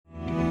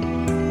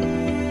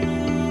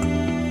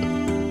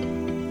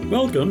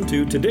Welcome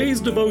to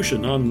today's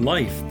devotion on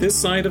life this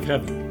side of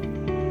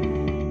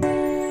heaven.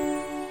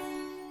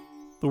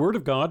 The Word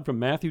of God from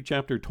Matthew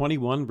chapter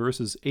 21,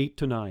 verses 8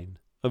 to 9.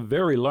 A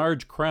very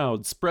large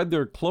crowd spread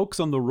their cloaks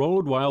on the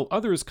road, while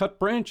others cut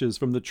branches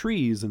from the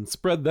trees and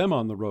spread them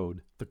on the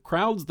road. The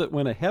crowds that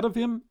went ahead of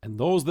him and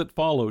those that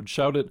followed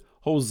shouted,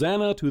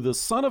 "Hosanna to the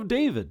Son of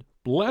David!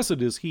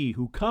 Blessed is he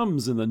who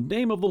comes in the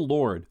name of the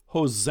Lord!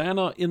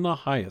 Hosanna in the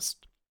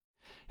highest!"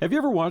 Have you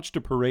ever watched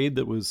a parade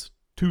that was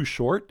too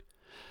short?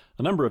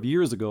 A number of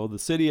years ago, the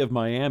city of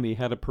Miami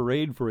had a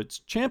parade for its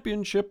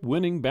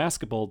championship-winning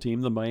basketball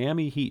team, the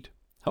Miami Heat.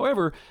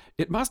 However,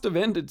 it must have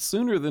ended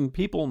sooner than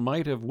people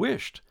might have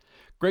wished.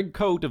 Greg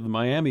Cote of the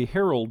Miami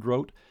Herald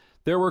wrote,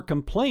 "There were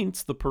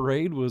complaints the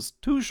parade was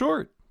too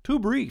short, too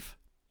brief."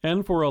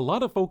 And for a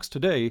lot of folks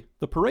today,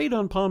 the parade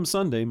on Palm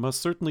Sunday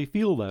must certainly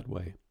feel that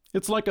way.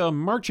 It's like a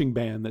marching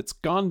band that's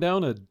gone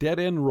down a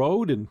dead-end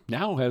road and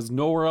now has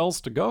nowhere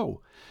else to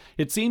go.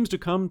 It seems to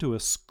come to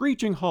a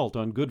screeching halt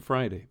on Good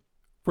Friday.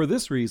 For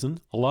this reason,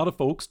 a lot of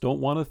folks don't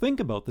want to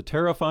think about the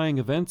terrifying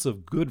events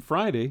of Good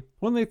Friday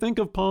when they think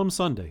of Palm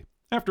Sunday.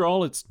 After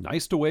all, it's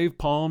nice to wave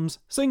palms,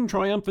 sing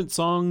triumphant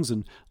songs,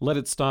 and let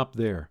it stop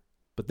there.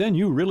 But then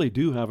you really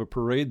do have a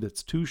parade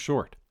that's too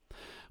short.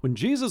 When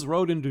Jesus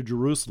rode into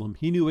Jerusalem,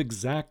 he knew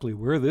exactly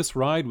where this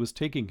ride was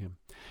taking him.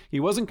 He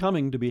wasn't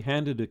coming to be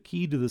handed a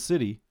key to the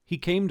city. He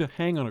came to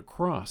hang on a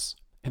cross.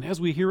 And as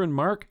we hear in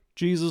Mark,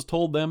 Jesus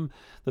told them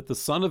that the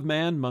Son of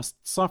Man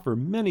must suffer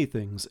many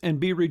things and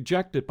be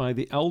rejected by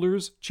the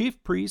elders,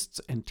 chief priests,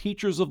 and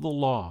teachers of the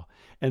law,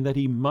 and that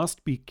he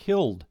must be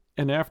killed,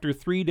 and after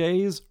 3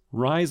 days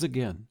rise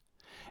again.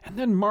 And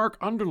then Mark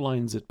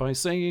underlines it by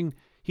saying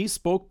he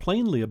spoke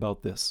plainly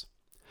about this.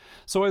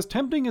 So as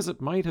tempting as it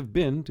might have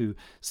been to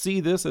see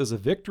this as a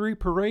victory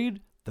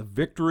parade, the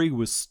victory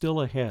was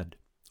still ahead.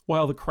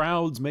 While the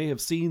crowds may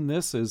have seen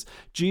this as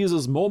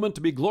Jesus' moment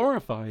to be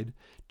glorified,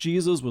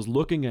 Jesus was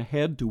looking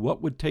ahead to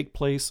what would take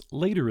place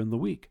later in the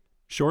week.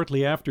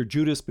 Shortly after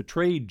Judas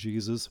betrayed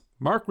Jesus,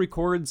 Mark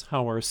records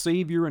how our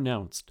Savior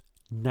announced,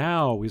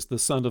 "Now is the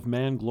Son of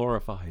Man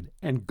glorified,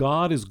 and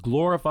God is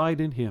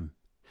glorified in him."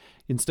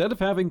 Instead of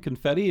having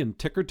confetti and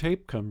ticker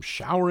tape come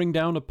showering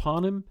down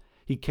upon him,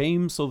 he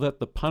came so that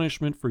the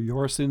punishment for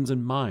your sins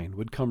and mine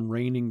would come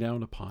raining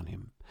down upon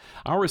him.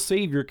 Our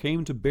Savior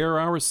came to bear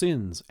our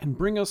sins and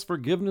bring us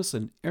forgiveness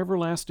and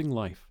everlasting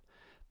life.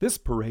 This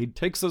parade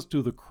takes us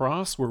to the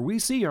cross where we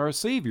see our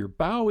Savior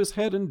bow his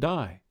head and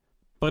die.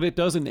 But it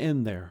doesn't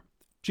end there.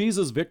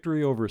 Jesus'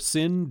 victory over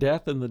sin,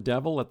 death, and the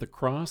devil at the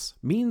cross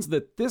means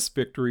that this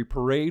victory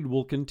parade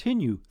will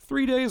continue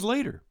 3 days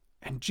later.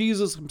 And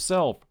Jesus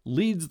himself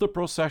leads the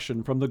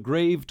procession from the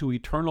grave to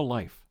eternal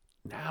life.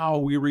 Now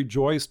we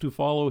rejoice to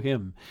follow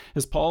him.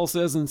 As Paul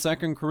says in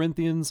 2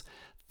 Corinthians,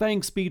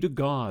 "Thanks be to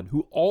God,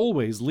 who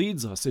always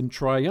leads us in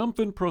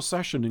triumphant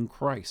procession in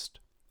Christ."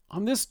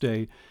 On this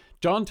day,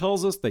 John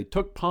tells us they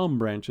took palm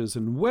branches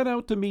and went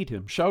out to meet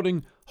him,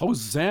 shouting,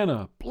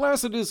 "Hosanna!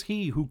 Blessed is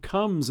he who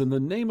comes in the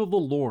name of the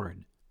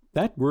Lord."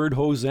 That word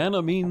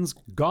Hosanna means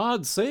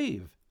God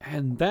save,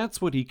 and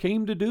that's what he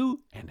came to do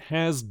and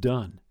has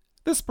done.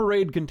 This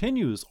parade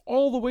continues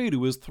all the way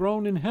to his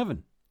throne in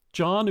heaven.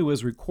 John, who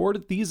has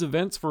recorded these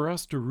events for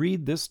us to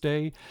read this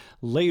day,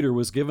 later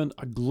was given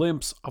a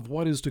glimpse of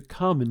what is to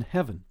come in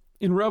heaven.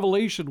 In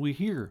Revelation we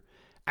hear,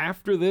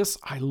 "After this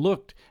I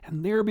looked,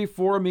 and there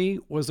before me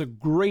was a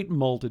great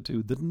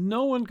multitude that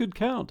no one could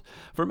count,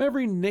 from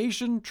every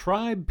nation,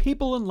 tribe,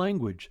 people, and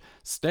language,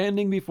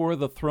 standing before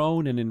the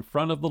throne and in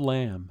front of the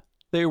Lamb.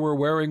 They were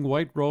wearing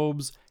white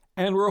robes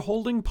and were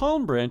holding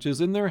palm branches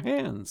in their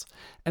hands,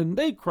 and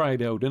they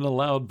cried out in a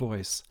loud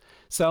voice,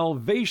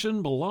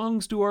 'Salvation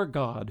belongs to our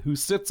God who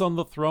sits on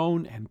the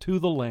throne and to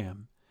the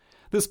Lamb.'"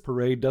 This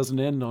parade doesn't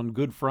end on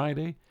Good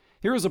Friday.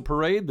 Here is a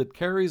parade that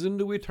carries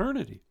into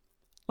eternity.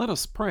 Let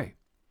us pray.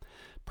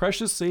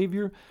 Precious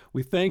Savior,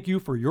 we thank you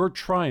for your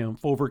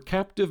triumph over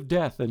captive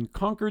death and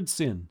conquered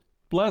sin.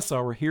 Bless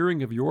our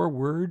hearing of your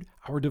word,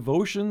 our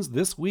devotions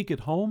this week at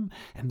home,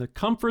 and the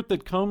comfort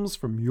that comes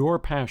from your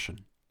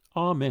passion.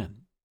 Amen.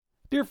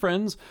 Dear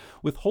friends,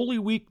 with Holy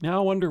Week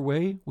now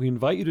underway, we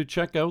invite you to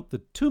check out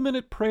the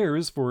 2-minute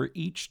prayers for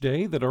each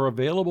day that are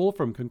available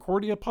from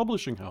Concordia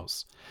Publishing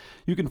House.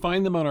 You can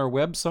find them on our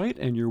website,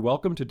 and you're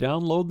welcome to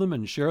download them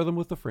and share them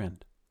with a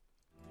friend.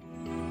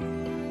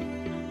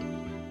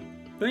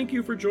 Thank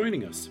you for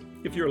joining us.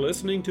 If you're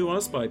listening to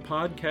us by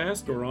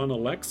podcast or on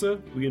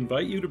Alexa, we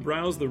invite you to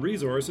browse the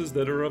resources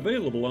that are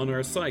available on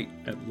our site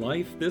at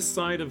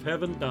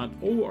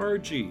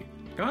lifethissideofheaven.org.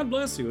 God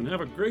bless you and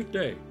have a great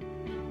day.